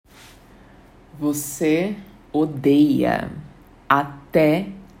Você odeia até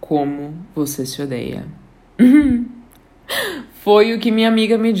como você se odeia. Foi o que minha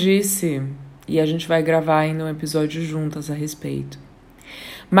amiga me disse. E a gente vai gravar ainda um episódio juntas a respeito.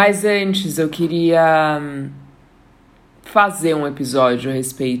 Mas antes eu queria fazer um episódio a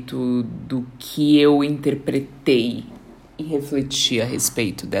respeito do que eu interpretei e refleti a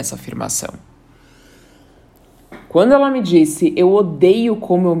respeito dessa afirmação. Quando ela me disse, eu odeio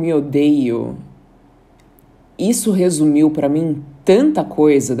como eu me odeio, isso resumiu pra mim tanta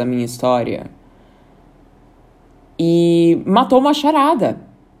coisa da minha história e matou uma charada.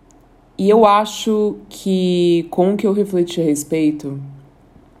 E eu acho que com o que eu refleti a respeito,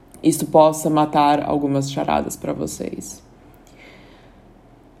 isso possa matar algumas charadas pra vocês.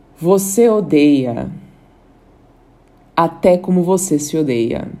 Você odeia até como você se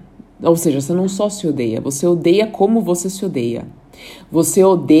odeia. Ou seja, você não só se odeia, você odeia como você se odeia. Você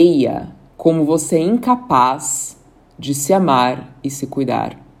odeia como você é incapaz de se amar e se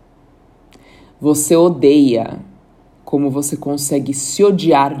cuidar. Você odeia como você consegue se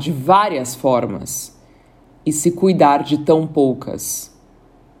odiar de várias formas e se cuidar de tão poucas,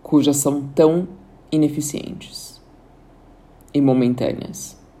 cujas são tão ineficientes e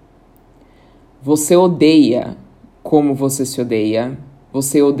momentâneas. Você odeia como você se odeia.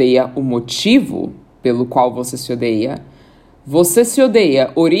 Você odeia o motivo pelo qual você se odeia. Você se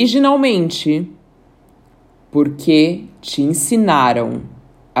odeia originalmente porque te ensinaram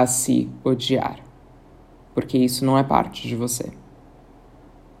a se odiar. Porque isso não é parte de você.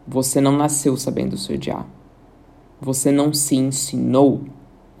 Você não nasceu sabendo se odiar. Você não se ensinou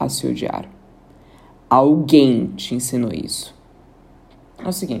a se odiar. Alguém te ensinou isso. É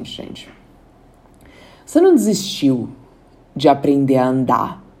o seguinte, gente. Você não desistiu de aprender a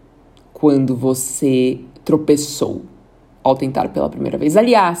andar quando você tropeçou ao tentar pela primeira vez.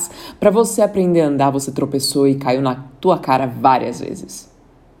 Aliás, para você aprender a andar, você tropeçou e caiu na tua cara várias vezes.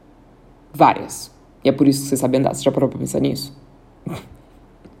 Várias. E é por isso que você sabe andar. Você já parou pra pensar nisso?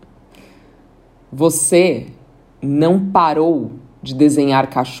 Você não parou de desenhar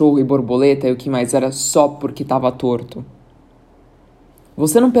cachorro e borboleta e o que mais era só porque estava torto.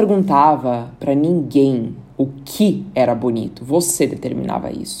 Você não perguntava pra ninguém o que era bonito. Você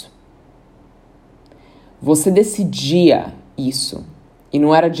determinava isso. Você decidia isso. E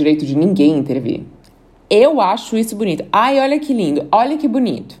não era direito de ninguém intervir. Eu acho isso bonito. Ai, olha que lindo. Olha que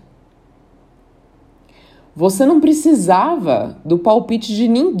bonito. Você não precisava do palpite de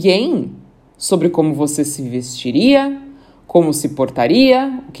ninguém sobre como você se vestiria, como se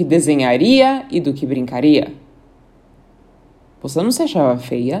portaria, o que desenharia e do que brincaria. Você não se achava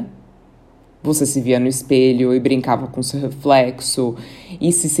feia. Você se via no espelho e brincava com seu reflexo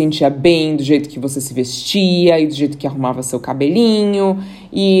e se sentia bem do jeito que você se vestia e do jeito que arrumava seu cabelinho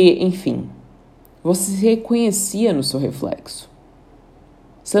e, enfim, você se reconhecia no seu reflexo.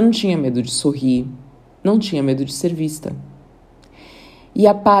 Você não tinha medo de sorrir, não tinha medo de ser vista. E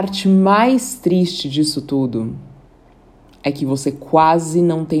a parte mais triste disso tudo é que você quase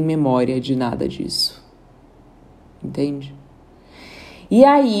não tem memória de nada disso. Entende? E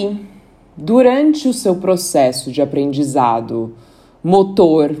aí, durante o seu processo de aprendizado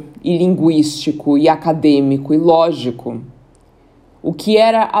motor e linguístico e acadêmico e lógico, o que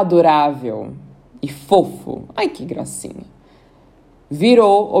era adorável e fofo, ai que gracinha,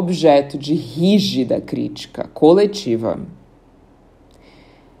 virou objeto de rígida crítica coletiva.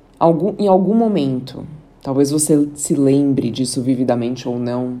 Em algum momento, talvez você se lembre disso vividamente ou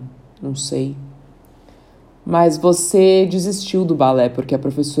não sei. Mas você desistiu do balé porque a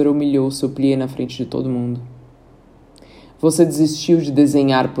professora humilhou o seu plié na frente de todo mundo. Você desistiu de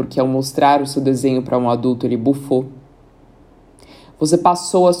desenhar porque ao mostrar o seu desenho para um adulto ele bufou. Você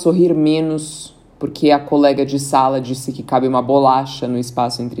passou a sorrir menos porque a colega de sala disse que cabe uma bolacha no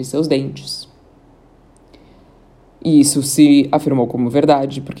espaço entre seus dentes. E isso se afirmou como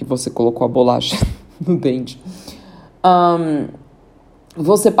verdade porque você colocou a bolacha no dente.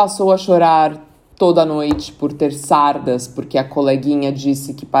 Você passou a chorar toda noite por ter sardas, porque a coleguinha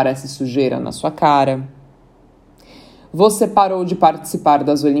disse que parece sujeira na sua cara. Você parou de participar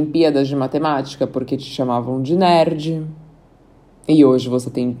das Olimpíadas de Matemática porque te chamavam de nerd. E hoje você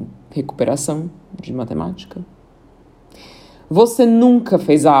tem recuperação de matemática. Você nunca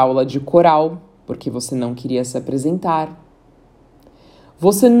fez a aula de coral porque você não queria se apresentar.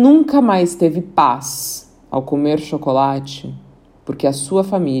 Você nunca mais teve paz ao comer chocolate porque a sua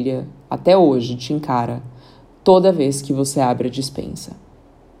família até hoje te encara toda vez que você abre a despensa.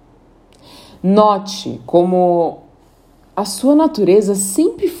 Note como a sua natureza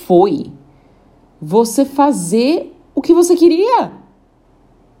sempre foi você fazer o que você queria.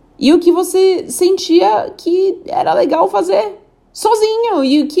 e o que você sentia que era legal fazer sozinho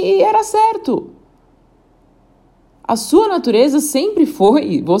e o que era certo. A sua natureza sempre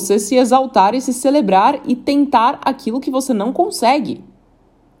foi você se exaltar e se celebrar e tentar aquilo que você não consegue.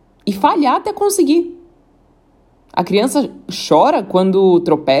 E falhar até conseguir. A criança chora quando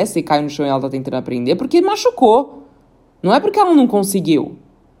tropeça e cai no chão e ela tá tentando aprender porque machucou. Não é porque ela não conseguiu.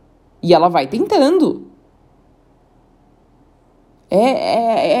 E ela vai tentando.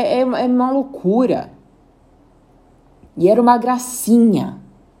 É uma loucura. E era uma gracinha.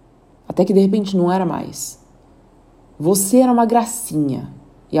 Até que de repente não era mais. Você era uma gracinha.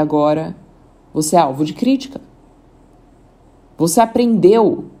 E agora você é alvo de crítica. Você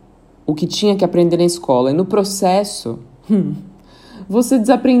aprendeu o que tinha que aprender na escola. E no processo, você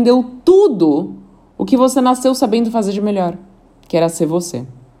desaprendeu tudo o que você nasceu sabendo fazer de melhor. Que era ser você.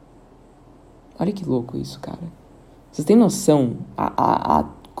 Olha que louco isso, cara. Vocês têm noção a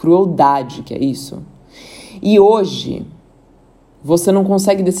crueldade que é isso? E hoje, você não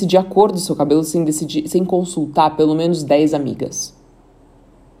consegue decidir a cor do seu cabelo sem consultar pelo menos 10 amigas.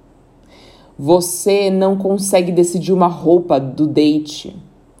 Você não consegue decidir uma roupa do date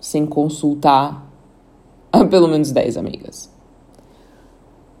sem consultar pelo menos 10 amigas.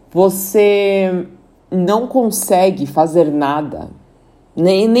 Você não consegue fazer nada,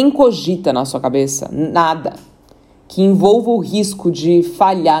 nem cogita na sua cabeça, nada que envolva o risco de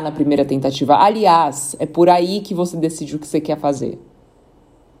falhar na primeira tentativa. Aliás, é por aí que você decide o que você quer fazer.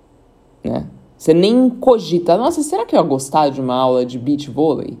 Né? Você nem cogita, nossa, será que eu ia gostar de uma aula de beach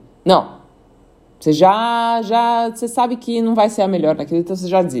vôlei? Não. Você você sabe que não vai ser a melhor naquilo, então você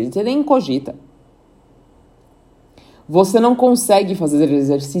já diz, você nem cogita. Você não consegue fazer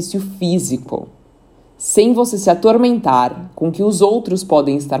exercício físico sem você se atormentar com o que os outros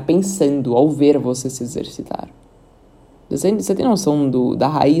podem estar pensando ao ver você se exercitar. Você tem noção da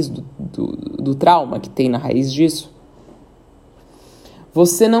raiz do trauma que tem na raiz disso?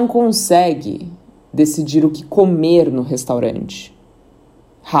 Você não consegue decidir o que comer no restaurante.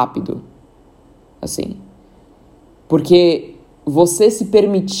 Rápido. Assim. Porque você se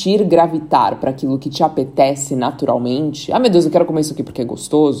permitir gravitar para aquilo que te apetece naturalmente. Ah, meu Deus, eu quero comer isso aqui porque é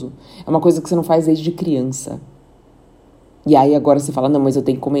gostoso. É uma coisa que você não faz desde criança. E aí agora você fala, não, mas eu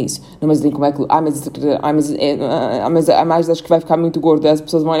tenho que comer isso. Não, mas eu tenho que comer aquilo. Mas acho que vai ficar muito gordo. Aí as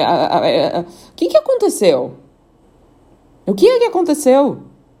pessoas vão olhar. O que aconteceu? O que aconteceu?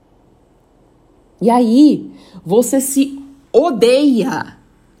 E aí você se odeia.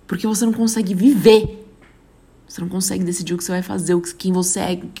 Porque você não consegue viver. Você não consegue decidir o que você vai fazer, quem você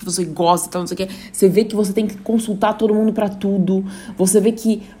é, o que você gosta, tal, não sei o que. Você vê que você tem que consultar todo mundo pra tudo. Você vê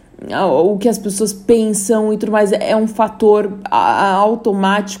que o que as pessoas pensam e tudo mais é um fator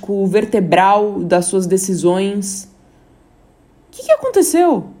automático, vertebral das suas decisões. O que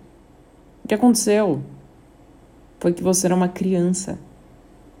aconteceu? O que aconteceu foi que você era uma criança.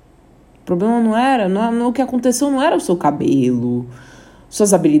 O problema o que aconteceu não era o seu cabelo,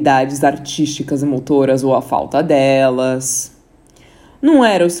 suas habilidades artísticas e motoras ou a falta delas. Não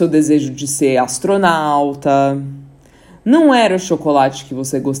era o seu desejo de ser astronauta. Não era o chocolate que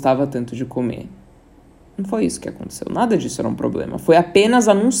você gostava tanto de comer. Não foi isso que aconteceu. Nada disso era um problema. Foi apenas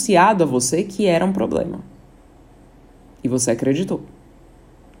anunciado a você que era um problema. E você acreditou.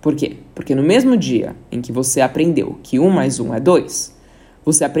 Por quê? Porque no mesmo dia em que você aprendeu que 1 mais 1 é 2,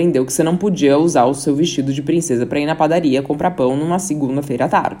 você aprendeu que você não podia usar o seu vestido de princesa para ir na padaria comprar pão numa segunda-feira à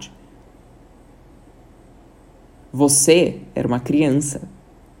tarde. Você era uma criança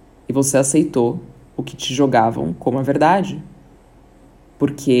e você aceitou o que te jogavam como a verdade.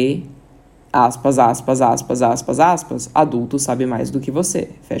 Porque, aspas, adulto sabe mais do que você.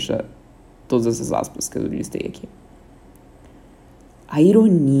 Fecha todas essas aspas que eu listei aqui. A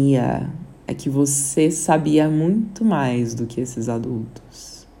ironia é que você sabia muito mais do que esses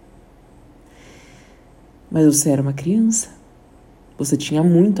adultos. Mas você era uma criança. Você tinha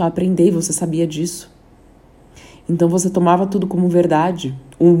muito a aprender e você sabia disso. Então você tomava tudo como verdade.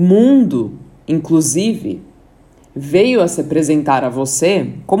 O mundo, inclusive, veio a se apresentar a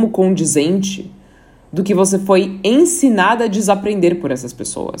você como condizente do que você foi ensinada a desaprender por essas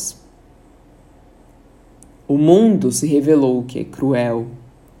pessoas. O mundo se revelou o quê? Cruel,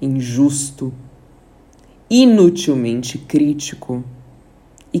 injusto, inutilmente crítico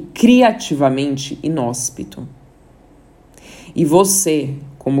e criativamente inóspito. E você,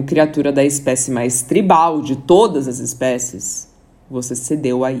 como criatura da espécie mais tribal de todas as espécies, você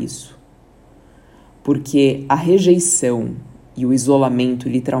cedeu a isso. Porque a rejeição e o isolamento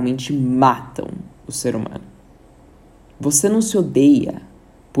literalmente matam o ser humano. Você não se odeia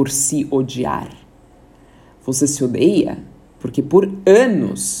por se odiar. Você se odeia porque por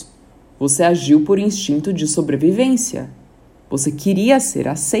anos Você agiu por instinto de sobrevivência. Você queria ser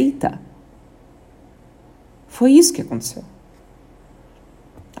aceita. Foi isso que aconteceu.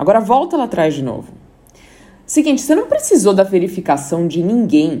 Agora volta lá atrás de novo. Seguinte, você não precisou da verificação de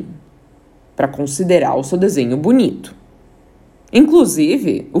ninguém para considerar o seu desenho bonito.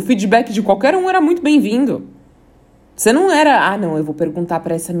 Inclusive, o feedback de qualquer um era muito bem-vindo. Você não era, não, eu vou perguntar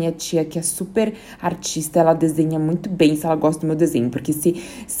para essa minha tia que é super artista, ela desenha muito bem, se ela gosta do meu desenho. Porque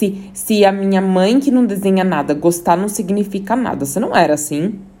se a minha mãe, que não desenha nada, gostar, não significa nada. Você não era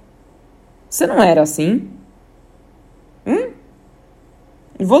assim. Você não era assim.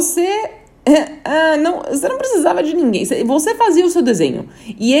 Você não precisava de ninguém. Você fazia o seu desenho.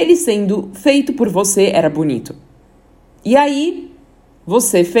 E ele sendo feito por você era bonito. E aí,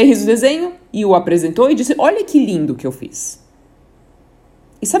 você fez o desenho e o apresentou e disse, olha que lindo que eu fiz.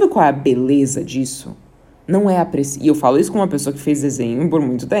 E sabe qual é a beleza disso? Não é e eu falo isso com uma pessoa que fez desenho por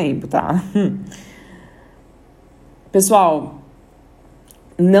muito tempo, tá? Pessoal,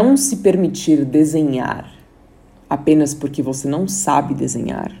 não se permitir desenhar apenas porque você não sabe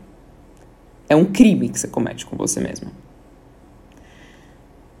desenhar é um crime que você comete com você mesma.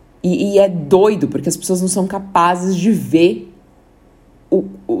 E é doido, porque as pessoas não são capazes de ver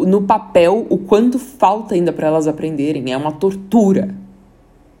no papel o quanto falta ainda para elas aprenderem. É uma tortura.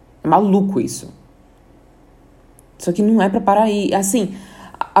 É maluco isso. Só que não é para parar aí. Assim,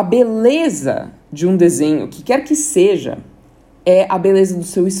 a beleza de um desenho, que quer que seja, é a beleza do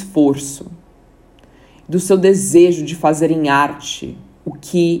seu esforço, do seu desejo de fazer em arte o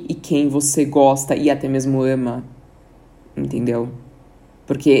que e quem você gosta e até mesmo ama. Entendeu?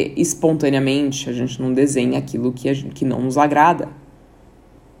 Porque espontaneamente a gente não desenha aquilo que não nos agrada.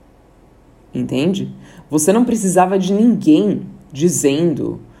 Entende? Você não precisava de ninguém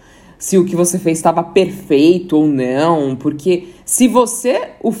dizendo se o que você fez estava perfeito ou não, porque se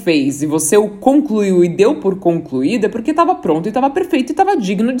você o fez e você o concluiu e deu por concluído, é porque estava pronto e estava perfeito e estava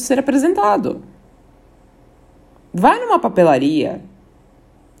digno de ser apresentado. Vai numa papelaria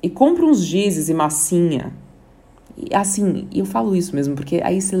e compra uns gizes e massinha. E assim, eu falo isso mesmo, porque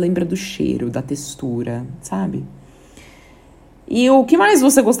aí você lembra do cheiro, da textura, sabe? E o que mais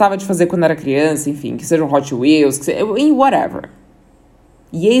você gostava de fazer quando era criança, enfim, que seja um Hot Wheels, whatever.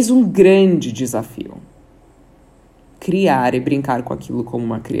 E eis um grande desafio. Criar e brincar com aquilo como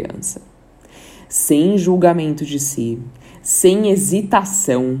uma criança. Sem julgamento de si, sem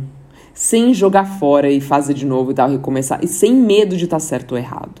hesitação, sem jogar fora e fazer de novo e tal, recomeçar, e sem medo de estar certo ou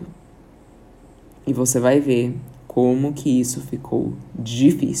errado. E você vai ver como que isso ficou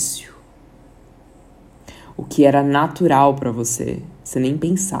difícil. O que era natural pra você, você nem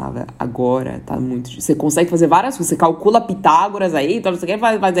pensava, agora tá muito difícil. Você consegue fazer várias coisas, você calcula Pitágoras aí, então você quer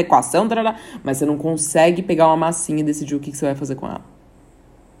fazer equação, tarará, mas você não consegue pegar uma massinha e decidir o que você vai fazer com ela.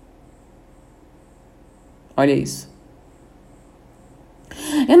 Olha isso.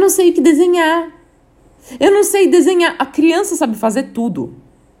 Eu não sei o que desenhar. Eu não sei desenhar. A criança sabe fazer tudo.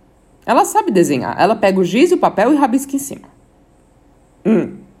 Ela sabe desenhar. Ela pega o giz e o papel e rabisca em cima.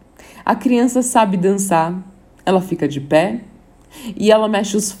 A criança sabe dançar. Ela fica de pé e ela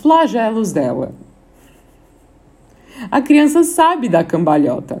mexe os flagelos dela. A criança sabe dar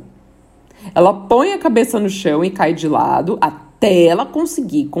cambalhota. Ela põe a cabeça no chão e cai de lado até ela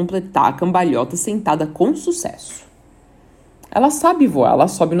conseguir completar a cambalhota sentada com sucesso. Ela sabe voar, ela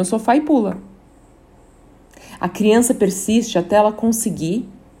sobe no sofá e pula. A criança persiste até ela conseguir.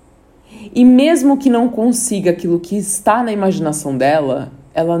 E mesmo que não consiga aquilo que está na imaginação dela,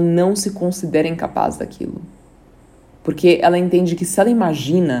 ela não se considera incapaz daquilo. Porque ela entende que se ela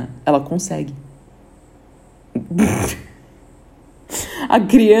imagina, ela consegue. A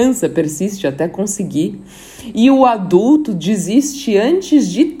criança persiste até conseguir. E o adulto desiste antes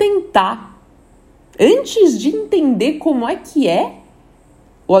de tentar. Antes de entender como é que é,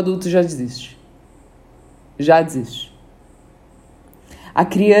 o adulto já desiste. Já desiste. A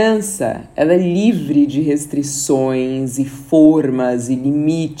criança, ela é livre de restrições e formas e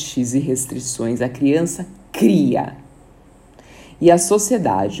limites e restrições. A criança cria. E a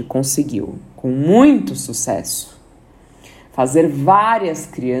sociedade conseguiu, com muito sucesso, fazer várias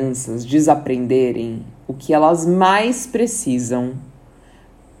crianças desaprenderem o que elas mais precisam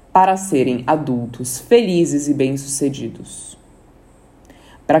para serem adultos felizes e bem-sucedidos.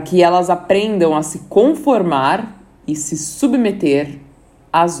 Para que elas aprendam a se conformar e se submeter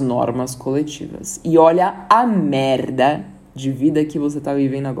às normas coletivas. E olha a merda de vida que você está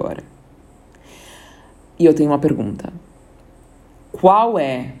vivendo agora. E eu tenho uma pergunta. Qual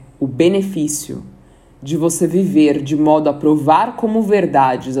é o benefício de você viver de modo a provar como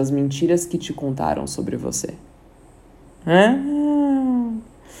verdades as mentiras que te contaram sobre você?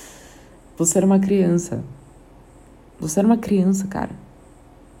 Você era uma criança. Você era uma criança, cara.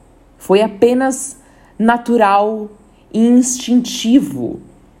 Foi apenas natural e instintivo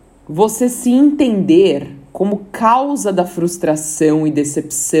você se entender como causa da frustração e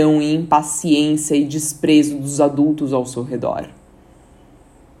decepção e impaciência e desprezo dos adultos ao seu redor.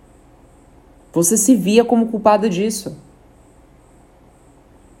 Você se via como culpada disso.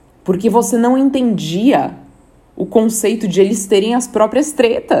 Porque você não entendia o conceito de eles terem as próprias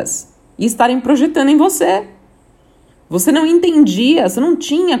tretas e estarem projetando em você. Você não entendia, você não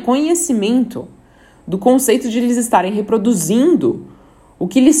tinha conhecimento do conceito de eles estarem reproduzindo o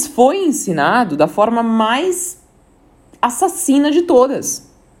que lhes foi ensinado da forma mais assassina de todas.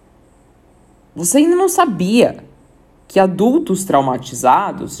 Você ainda não sabia que adultos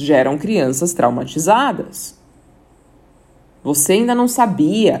traumatizados geram crianças traumatizadas. Você ainda não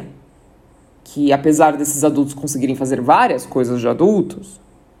sabia que, apesar desses adultos conseguirem fazer várias coisas de adultos,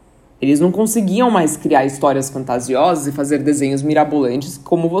 eles não conseguiam mais criar histórias fantasiosas e fazer desenhos mirabolantes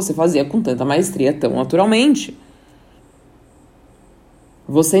como você fazia com tanta maestria tão naturalmente.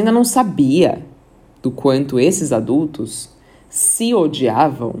 Você ainda não sabia do quanto esses adultos se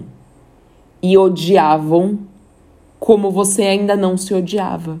odiavam e odiavam como você ainda não se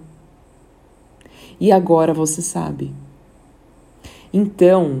odiava. E agora você sabe.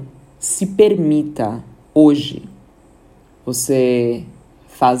 Então, se permita hoje você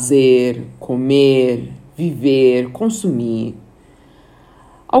fazer, comer, viver, consumir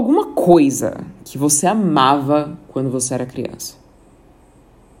alguma coisa que você amava quando você era criança.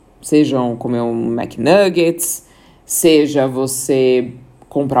 Sejam comer um McNuggets, seja você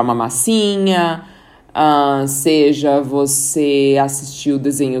comprar uma massinha, seja você assistir o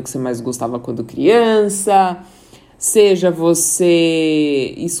desenho que você mais gostava quando criança, seja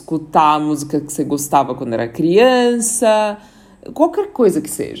você escutar a música que você gostava quando era criança, qualquer coisa que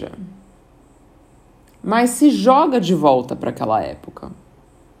seja. Mas se joga de volta para aquela época,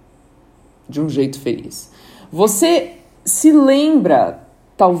 de um jeito feliz. Você se lembra,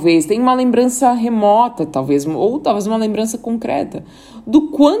 talvez, tem uma lembrança remota, talvez, ou talvez uma lembrança concreta, do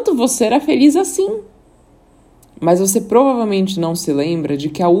quanto você era feliz assim. Mas você provavelmente não se lembra de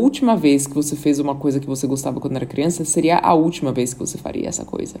que a última vez que você fez uma coisa que você gostava quando era criança seria a última vez que você faria essa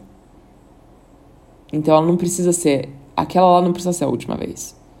coisa. Então ela não precisa ser, aquela lá não precisa ser a última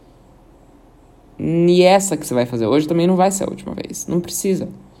vez. E essa que você vai fazer hoje também não vai ser a última vez. Não precisa.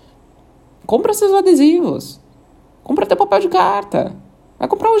 Compra seus adesivos. Compra teu papel de carta. Vai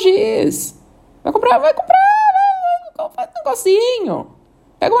comprar o giz. Vai comprar faz um negocinho.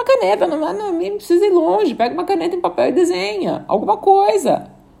 Pega uma caneta, não precisa ir longe. Pega uma caneta em papel e desenha alguma coisa.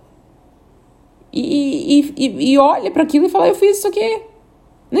 E olha para aquilo e fala, eu fiz isso aqui.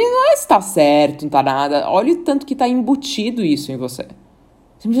 Não é se tá certo, não tá nada. Olha o tanto que tá embutido isso em você.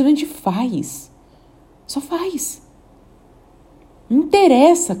 Simplesmente faz. Só faz. Não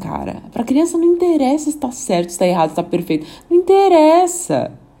interessa, cara. Pra criança não interessa se tá certo, se tá errado, se tá perfeito. Não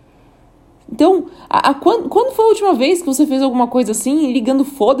interessa. Então, quando foi a última vez que você fez alguma coisa assim, ligando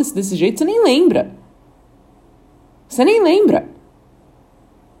foda-se desse jeito, você nem lembra. Você nem lembra.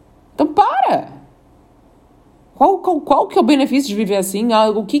 Então, para! Qual que é o benefício de viver assim?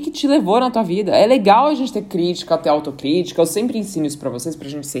 O que te levou na tua vida? É legal a gente ter crítica, ter autocrítica. Eu sempre ensino isso pra vocês, pra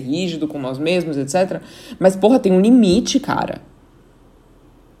gente ser rígido com nós mesmos, etc. Mas, porra, tem um limite, cara.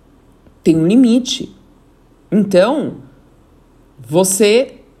 Tem um limite. Então,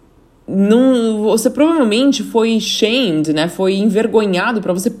 você provavelmente foi shamed, né? Foi envergonhado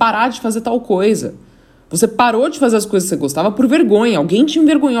pra você parar de fazer tal coisa. Você parou de fazer as coisas que você gostava por vergonha. Alguém te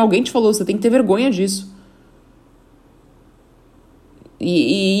envergonhou, alguém te falou, você tem que ter vergonha disso.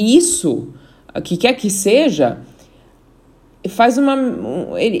 E isso, que quer que seja, faz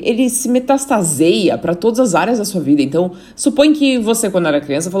ele se metastaseia para todas as áreas da sua vida. Então, supõe que você, quando era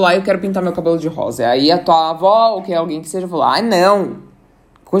criança, falou, eu quero pintar meu cabelo de rosa. Aí a tua avó, ou que alguém que seja, falou, não,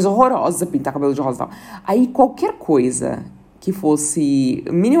 coisa horrorosa pintar cabelo de rosa e tal. Aí qualquer coisa que fosse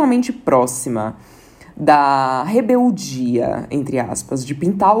minimamente próxima da rebeldia, entre aspas, de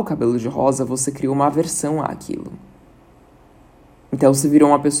pintar o cabelo de rosa, você criou uma aversão àquilo. Então você virou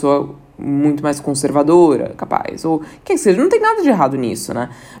uma pessoa muito mais conservadora, capaz, ou que seja, não tem nada de errado nisso, né?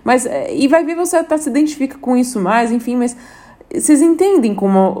 Mas, e vai ver, você até se identifica com isso mais, enfim, mas vocês entendem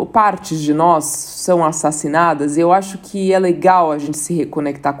como partes de nós são assassinadas? Eu acho que é legal a gente se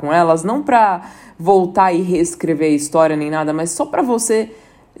reconectar com elas, não pra voltar e reescrever a história nem nada, mas só pra você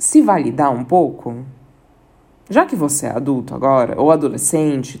se validar um pouco. Já que você é adulto agora, ou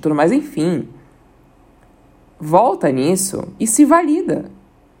adolescente, tudo mais, enfim, volta nisso e se valida.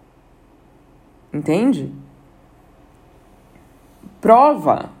 Entende?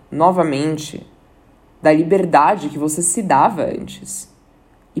 Prova novamente da liberdade que você se dava antes.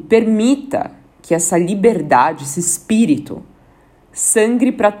 E permita que essa liberdade, esse espírito,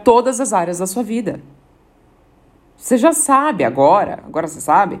 sangre para todas as áreas da sua vida. Você já sabe agora você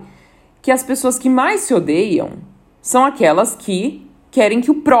sabe, que as pessoas que mais se odeiam são aquelas que querem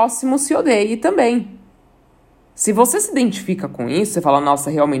que o próximo se odeie também. Se você se identifica com isso, você fala, nossa,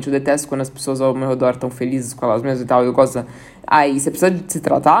 realmente eu detesto quando as pessoas ao meu redor estão felizes com elas mesmas e tal, eu gosto... Aí você precisa de se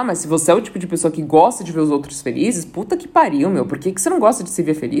tratar, mas se você é o tipo de pessoa que gosta de ver os outros felizes, puta que pariu, meu, por que você não gosta de se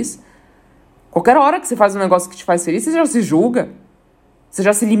ver feliz? Qualquer hora que você faz um negócio que te faz feliz, você já se julga, você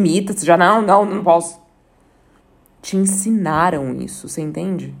já se limita, você já, não posso. Te ensinaram isso, você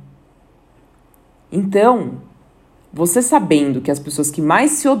entende? Então, você sabendo que as pessoas que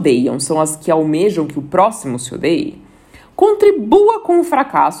mais se odeiam são as que almejam que o próximo se odeie, contribua com o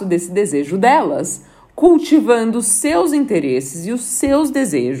fracasso desse desejo delas, cultivando os seus interesses e os seus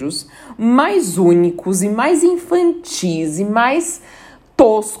desejos mais únicos e mais infantis e mais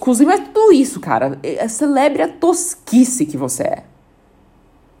toscos e mais tudo isso, cara. Celebre a tosquice que você é.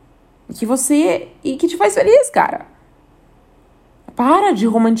 E que te faz feliz, cara. Para de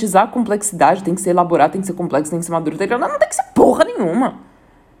romantizar a complexidade. Tem que ser elaborado, tem que ser complexo, tem que ser maduro. Não tem que ser porra nenhuma.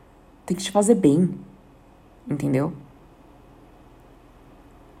 Tem que te fazer bem. Entendeu?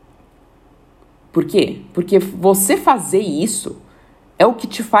 Por quê? Porque você fazer isso é o que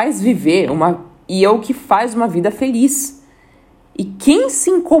te faz viver e é o que faz uma vida feliz. E quem se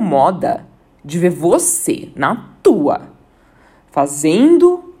incomoda de ver você na tua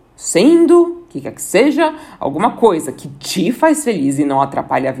sendo, que quer que seja, alguma coisa que te faz feliz e não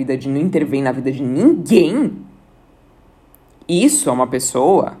atrapalha a vida não intervém na vida de ninguém, isso é uma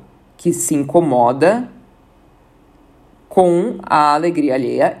pessoa que se incomoda com a alegria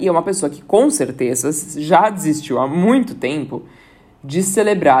alheia e é uma pessoa que com certeza já desistiu há muito tempo de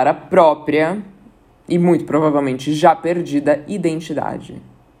celebrar a própria e muito provavelmente já perdida identidade.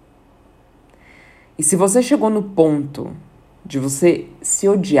 E se você chegou no ponto de você se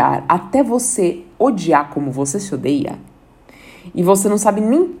odiar, até você odiar como você se odeia, e você não sabe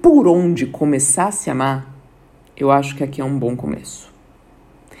nem por onde começar a se amar, eu acho que aqui é um bom começo.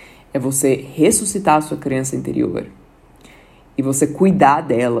 É você ressuscitar a sua criança interior, e você cuidar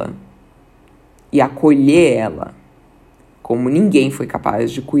dela, e acolher ela, como ninguém foi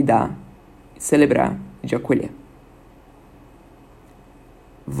capaz de cuidar, celebrar e de acolher.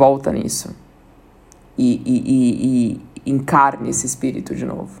 Volta nisso. E encarne esse espírito de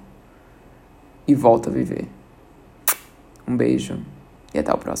novo. E volta a viver. Um beijo e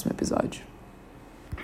até o próximo episódio.